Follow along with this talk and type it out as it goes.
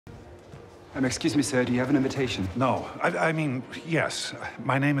Excuse me, sir, do you have an invitation? No, I mean, yes.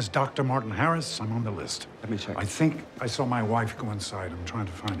 My name is Dr. Martin Harris. I'm on the list. Let me check. I think I saw my wife go inside. I'm trying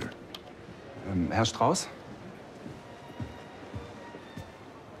to find her. Herr Strauss?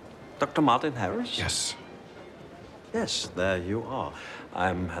 Dr. Martin Harris? Yes. Yes, there you are.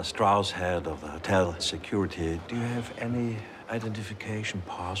 I'm Herr Strauss, head of the hotel security. Do you have any identification,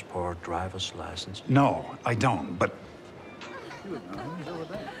 passport, driver's license? No, I don't, but...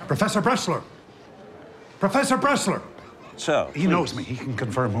 Professor Bressler! Professor Bressler! Sir, He knows me. He can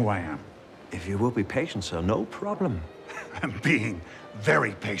confirm who I am. If you will be patient, sir, no problem. I'm being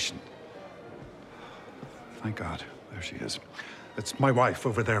very patient. Thank God. There she is. That's my wife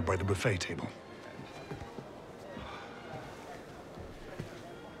over there by the buffet table.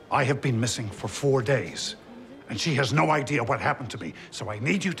 I have been missing for 4 days, and she has no idea what happened to me. So I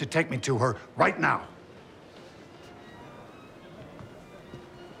need you to take me to her right now.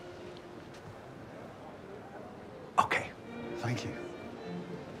 Okay. Thank you.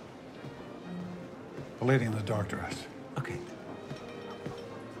 The lady in the dark dress. Okay.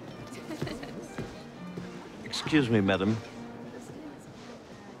 Excuse me, madam.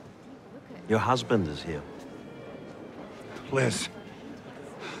 Your husband is here. Liz.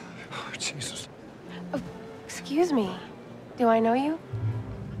 Oh, Jesus. Oh, excuse me. Do I know you?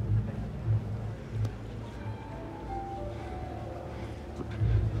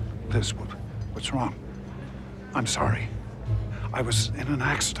 Liz, what's wrong? I'm sorry. I was in an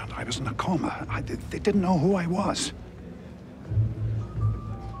accident. I was in a coma. They didn't know who I was.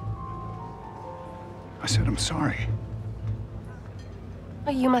 I said, I'm sorry.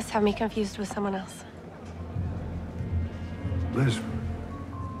 Oh, you must have me confused with someone else. Liz,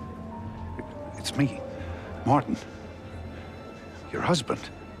 it's me, Martin. Your husband.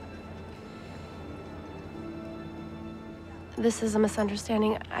 This is a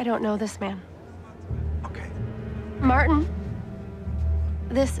misunderstanding. I don't know this man. Okay. Martin,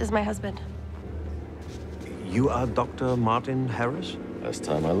 this is my husband. You are Dr. Martin Harris? Last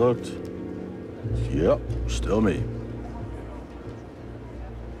time I looked. Yep, still me.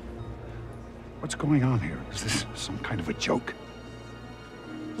 What's going on here? Is this some kind of a joke?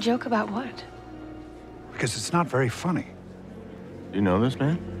 Joke about what? Because it's not very funny. Do you know this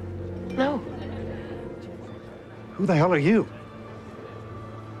man? No. Who the hell are you?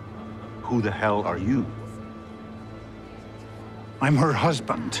 Who the hell are you? I'm her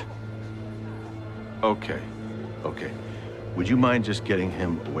husband. Okay, okay. Would you mind just getting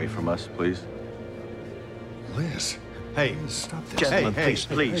him away from us, please? Liz. Hey, Stop this. Gentlemen, hey,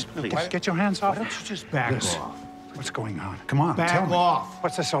 please. Get your hands off. Why don't you just back Liz, off? what's going on? Come on, Back tell me. off.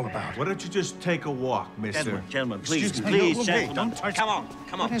 What's this all about? Why don't you just take a walk, mister? Gentlemen, Excuse please, me. please, Hey, gentlemen. don't touch Come me. on,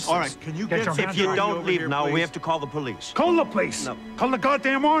 come on. What is All this? right, can you Get get your some hands If you off. security don't over leave here, now, we please? have to call the police. Call the police. No. Call the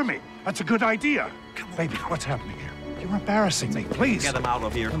goddamn army. That's a good idea. Baby, what's happening here? You're embarrassing me, please. Get him out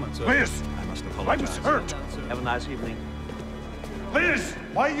of here. Liz, I must I apologize. was hurt. Have a nice evening. Liz,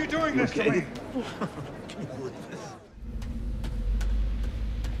 why are you doing this to me?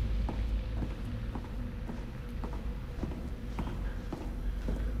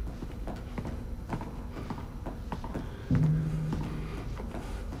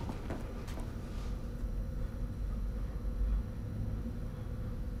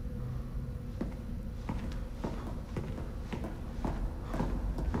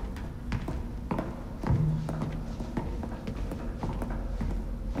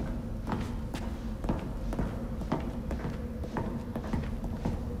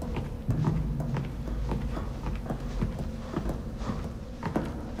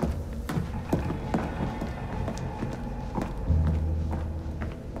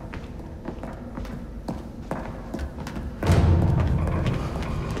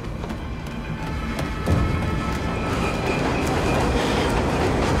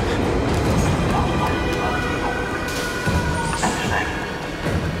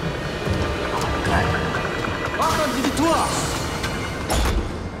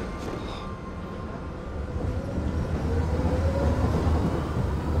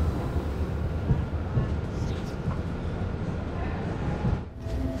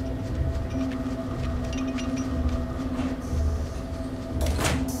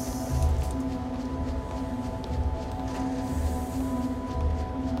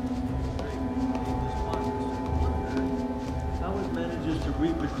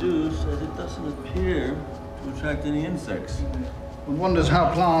 reproduce as it doesn't appear to attract any insects. One wonders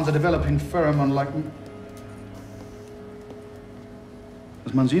how plants are developing pheromone like...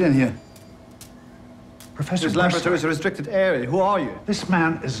 Was man Sie denn hier? Professor This laboratory is a restricted area. Who are you? This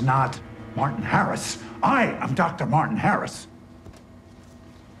man is not Martin Harris. I am Dr. Martin Harris.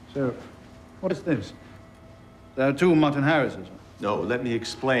 So, What is this? There are two Martin Harrises. No, let me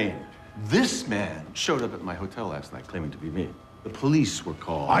explain. This man showed up at my hotel last night claiming to be me. The police were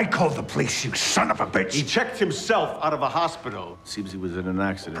called. I called the police, you son of a bitch! He checked himself out of a hospital. Seems he was in an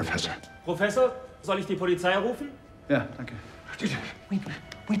accident. Professor. Professor, soll ich die Polizei rufen? Yeah, thank you.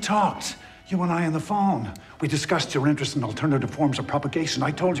 We talked, you and I on the phone. We discussed your interest in alternative forms of propagation.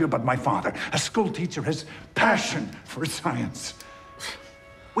 I told you about my father, a school teacher, his passion for science.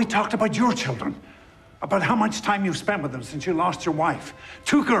 We talked about your children, about how much time you've spent with them since you lost your wife.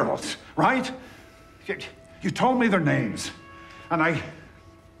 2 girls, right? You told me their names, and I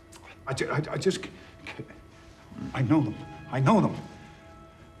just, I know them. I know them.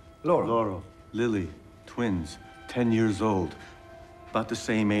 Laura, Lily, twins, 10 years old. About the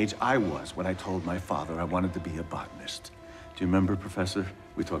same age I was when I told my father I wanted to be a botanist. Do you remember, Professor?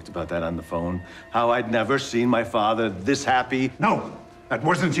 We talked about that on the phone. How I'd never seen my father this happy. No, that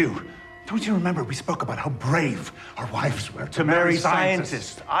wasn't you. Don't you remember we spoke about how brave our wives were to marry marry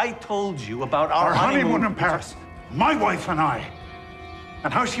scientists? I told you about Our honeymoon in Paris, my wife and I.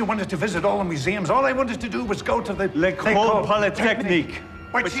 And how she wanted to visit all the museums. All I wanted to do was go to the L'École Polytechnique.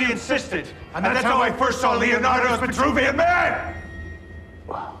 But she insisted. And that's how I first saw Leonardo's Vitruvian Man!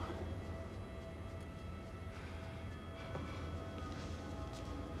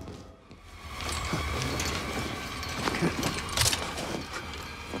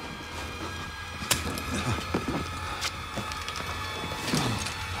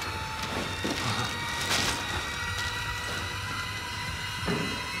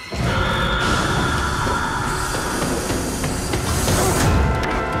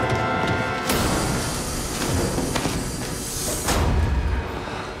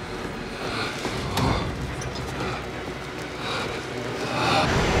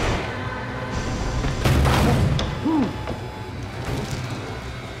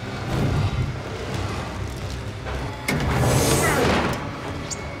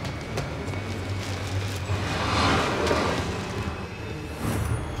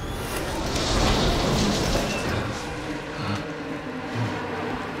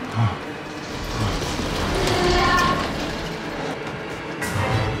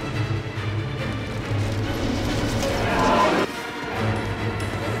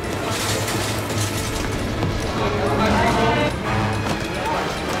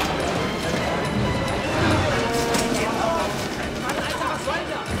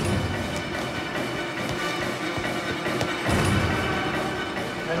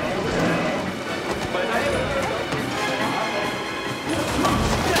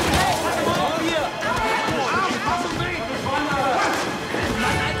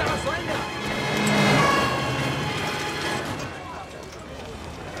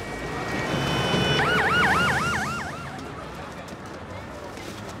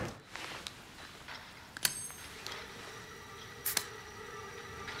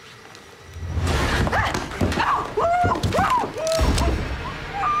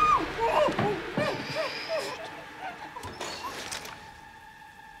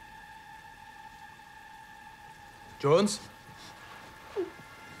 Jones?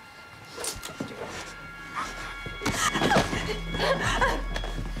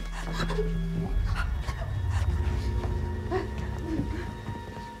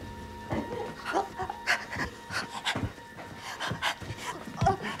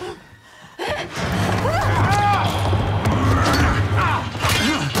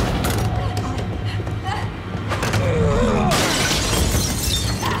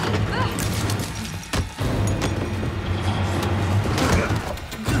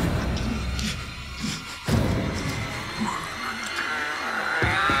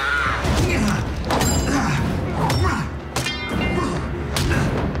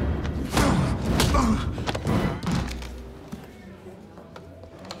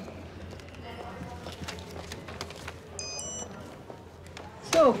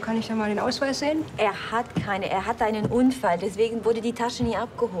 So, kann ich da mal den Ausweis sehen? Er hat keine. Er hatte einen Unfall. Deswegen wurde die Tasche nie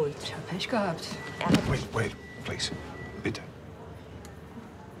abgeholt. Ich hab Pech gehabt. Wait, please. Bitte.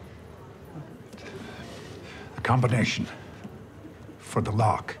 The combination for the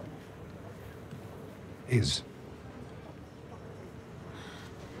lock is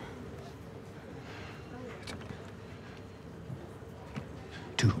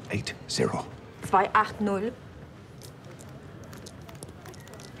 280. 280.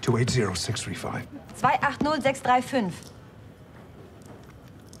 280 635. 280 635.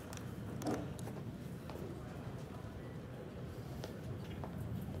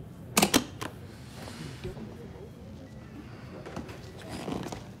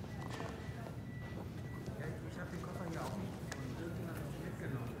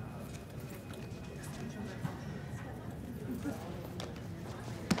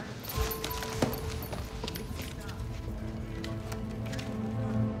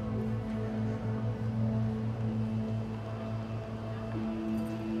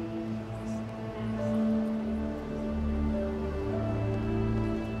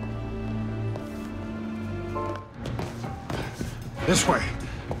 This way.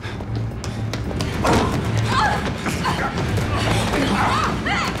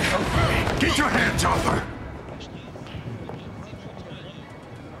 Get your hands off her!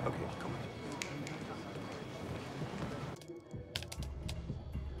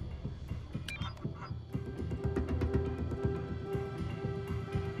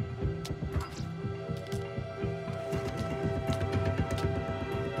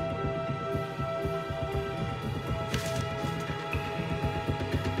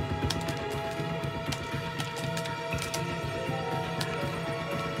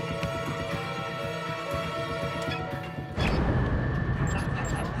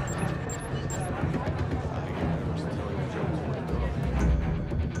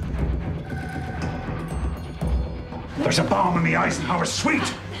 There's a bomb in the Eisenhower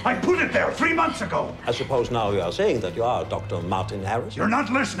suite. I put it there 3 months ago. I suppose now you are saying that you are Dr. Martin Harris? You're not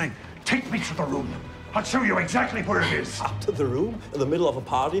listening. Take me to the room. I'll show you exactly where it is. Up to the room, in the middle of a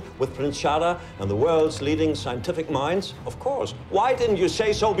party with Prince Shada and the world's leading scientific minds? Of course. Why didn't you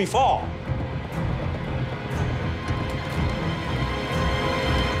say so before?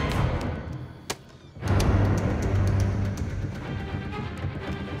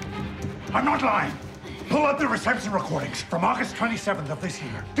 I'm not lying. Pull up the reception recordings from August 27th of this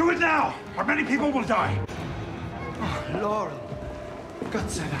year. Do it now, or many people will die. Oh, Laurel. Gott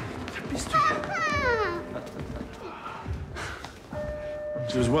sei Dank. Da bist du.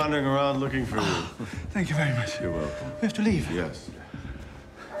 She was wandering around looking for you. Thank you very much. You're welcome. We have to leave. Yes.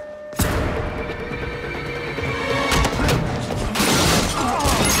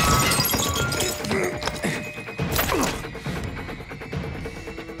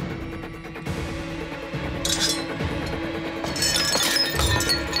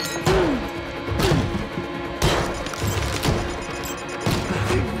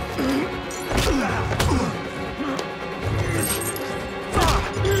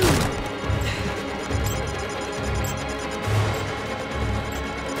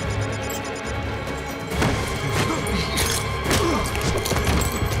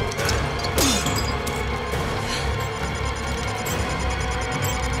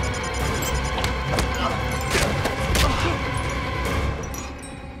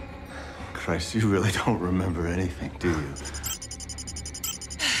 Christ, you really don't remember anything, do you?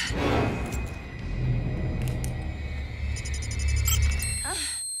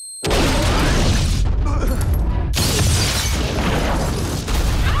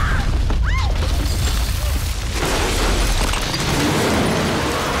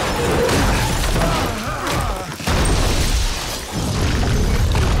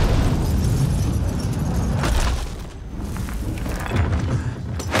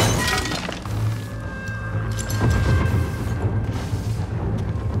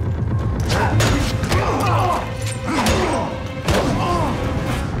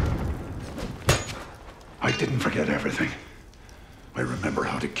 I didn't forget everything. I remember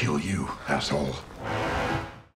how to kill you, asshole.